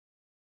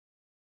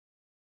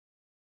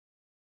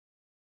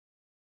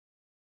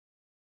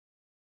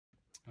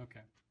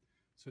Okay,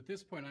 so at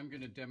this point I'm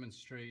going to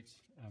demonstrate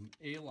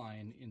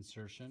A-line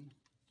insertion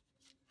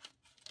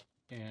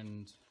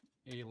and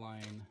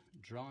A-line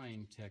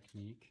drawing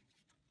technique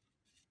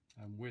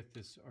with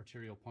this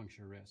arterial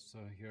puncture wrist. So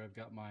here I've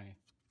got my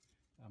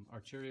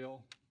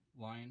arterial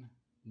line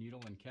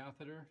needle and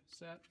catheter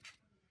set,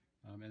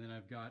 and then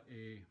I've got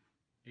a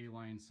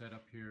A-line set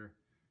up here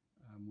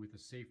with a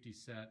safety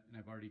set, and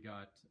I've already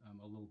got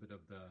a little bit of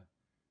the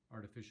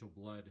artificial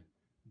blood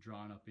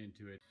drawn up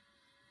into it.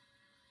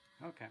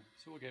 Okay,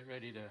 so we'll get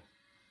ready to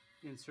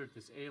insert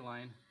this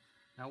A-line.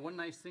 Now, one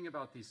nice thing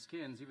about these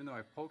skins, even though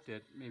I've poked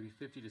it maybe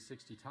 50 to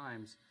 60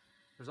 times,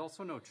 there's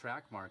also no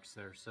track marks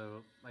there.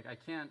 So like I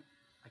can't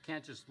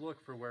just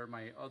look for where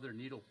my other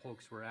needle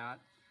pokes were at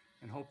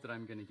and hope that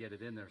I'm going to get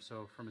it in there.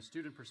 So from a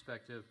student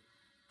perspective,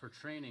 for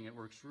training, it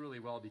works really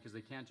well because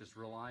they can't just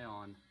rely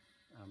on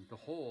the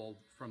hold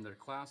from their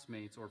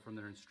classmates or from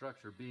their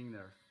instructor being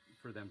there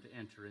for them to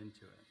enter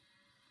into it.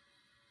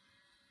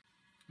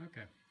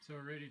 Okay, so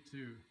we're ready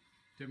to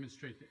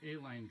demonstrate the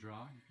A-line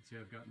draw. You can see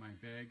I've got my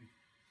bag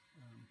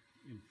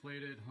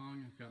inflated,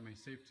 hung. I've got my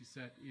safety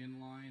set in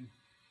line.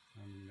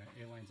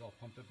 The A-line's all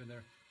pumped up in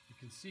there. You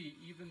can see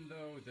even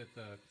though that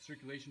the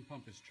circulation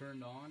pump is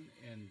turned on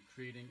and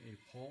creating a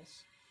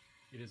pulse,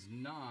 it is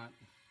not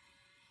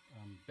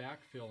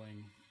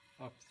backfilling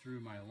up through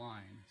my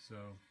line.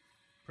 So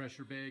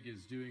pressure bag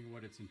is doing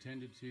what it's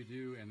intended to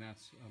do, and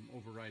that's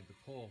override the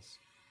pulse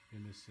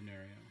in this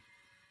scenario.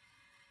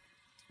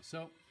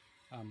 So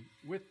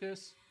with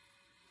this,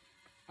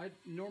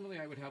 normally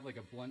I would have like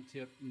a blunt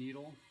tip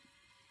needle,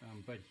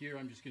 but here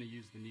I'm just going to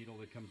use the needle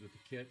that comes with the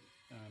kit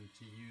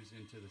to use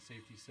into the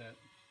safety set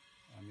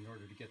in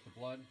order to get the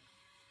blood.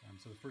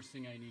 So the first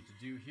thing I need to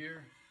do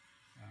here,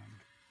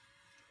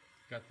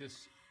 got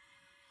this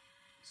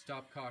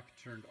stopcock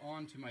turned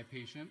on to my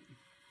patient.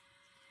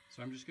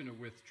 So I'm just going to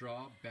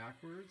withdraw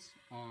backwards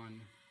on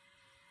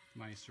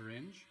my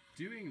syringe.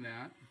 Doing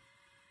that,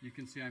 you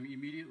can see I'm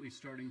immediately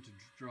starting to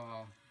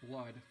draw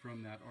blood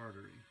from that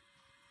artery.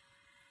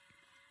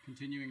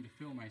 Continuing to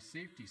fill my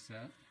safety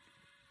set.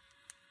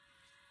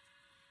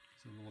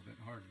 It's a little bit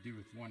hard to do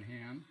with one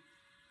hand.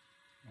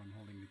 I'm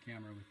holding the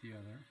camera with the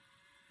other.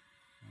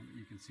 But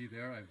you can see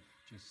there I've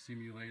just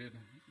simulated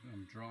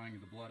drawing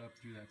the blood up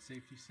through that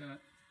safety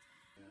set.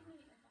 I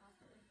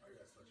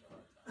got such a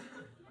hard time.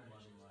 I'm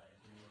watching my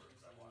viewers.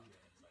 I watch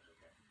it. It's like,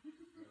 okay.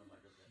 And I'm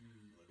like, okay.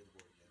 Look at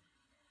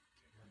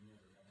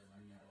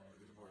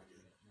the board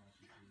again. Look at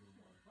the board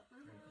again.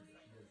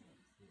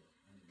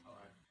 All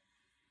right.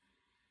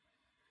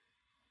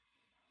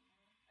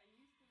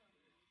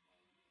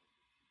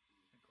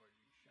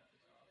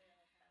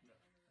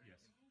 Yes.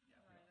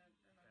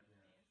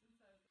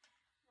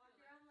 Walk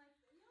around like,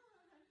 you'll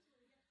eventually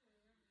get to the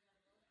room.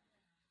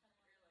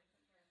 You gotta go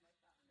somewhere like somewhere in like that middle where like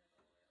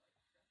respiratory is and then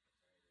you walk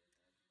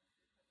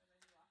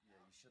Yeah,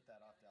 you shut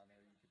that off down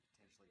there, you could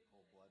potentially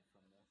pull blood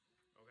from the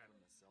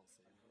cell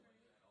saver. You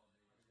got the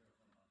hold shakes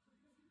like I do.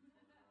 When I'm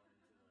sitting there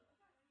waiting for it to fill,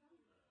 I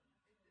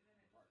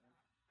shake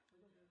a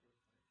little bit.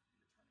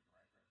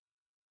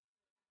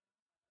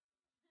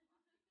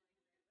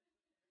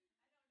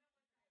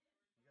 One day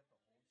it was really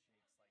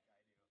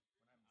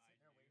bad.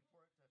 I'm waiting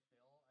for it to fill, and I'm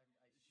just like, you know,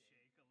 the more you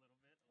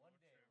try to stop from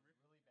shaking, the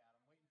more you shake.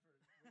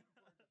 Rich, or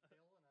not Rich, but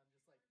it was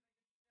Shane.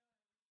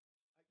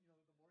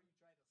 Shane's like, you got Parkinson's or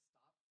what?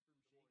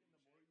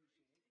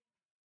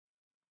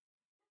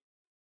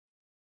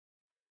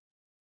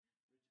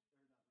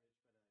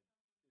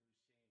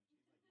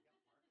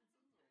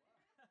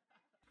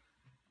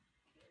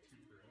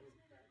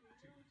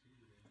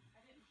 I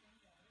didn't think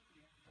that.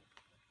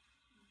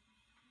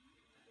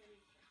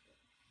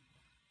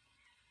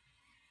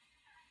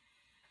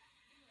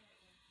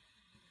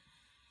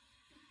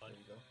 There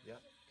you go. Yeah.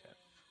 Okay.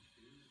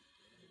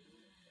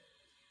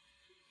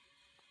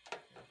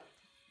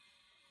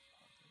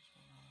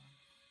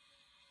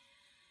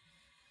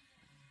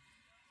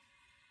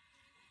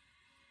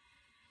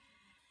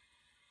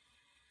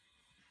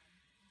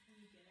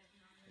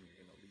 And you're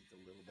going to leave a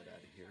little bit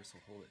out of here,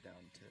 so hold it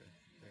down to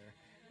there.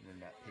 And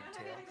then that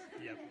pigtail.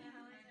 Yep.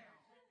 Flush it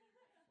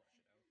out.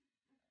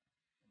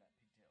 And that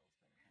pigtail is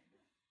better kind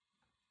of.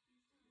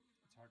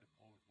 It's hard to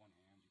pull with one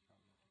hand. You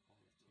probably have to pull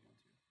with two. There you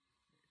go.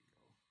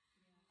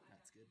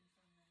 That's good.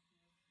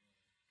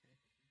 Okay.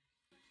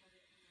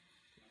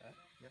 Take that.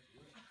 Yep.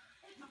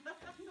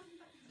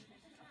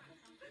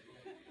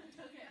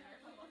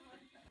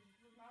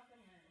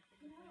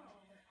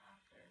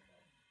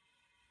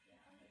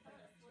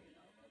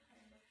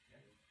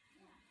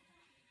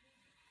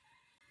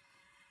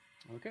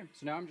 Okay,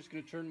 so now I'm just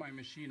going to turn my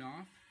machine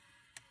off.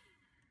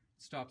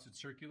 It stops it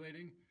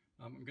circulating.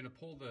 I'm going to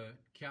pull the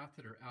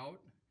catheter out,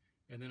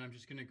 and then I'm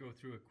just going to go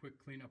through a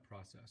quick cleanup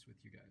process with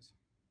you guys.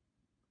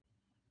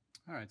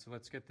 All right, so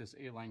let's get this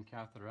A-line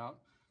catheter out.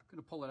 I'm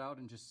going to pull it out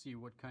and just see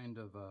what kind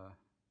of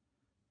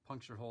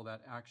puncture hole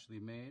that actually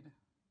made.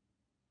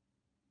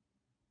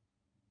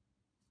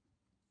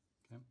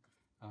 Okay,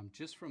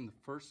 just from the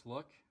first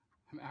look,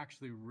 I'm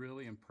actually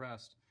really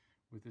impressed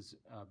with this,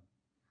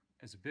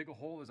 as big a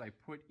hole as I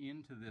put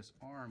into this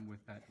arm with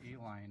that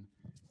A-line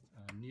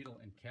needle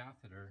and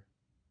catheter,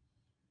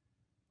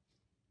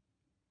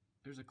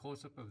 there's a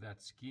close-up of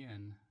that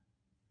skin.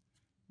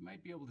 You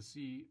might be able to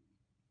see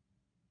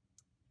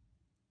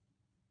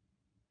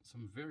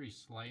some very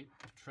slight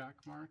track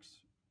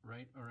marks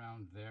right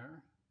around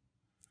there,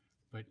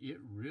 but it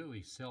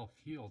really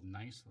self-healed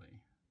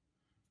nicely.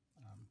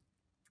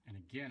 And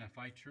again, if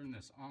I turn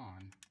this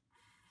on,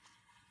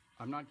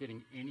 I'm not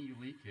getting any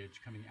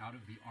leakage coming out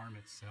of the arm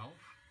itself.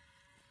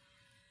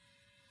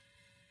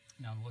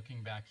 Now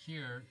looking back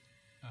here,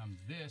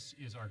 this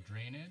is our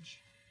drainage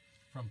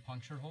from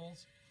puncture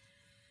holes,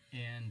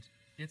 and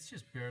it's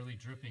just barely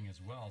dripping as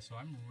well. So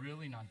I'm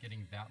really not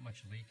getting that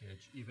much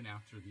leakage even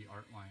after the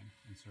art line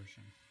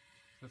insertion.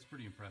 That's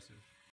pretty impressive.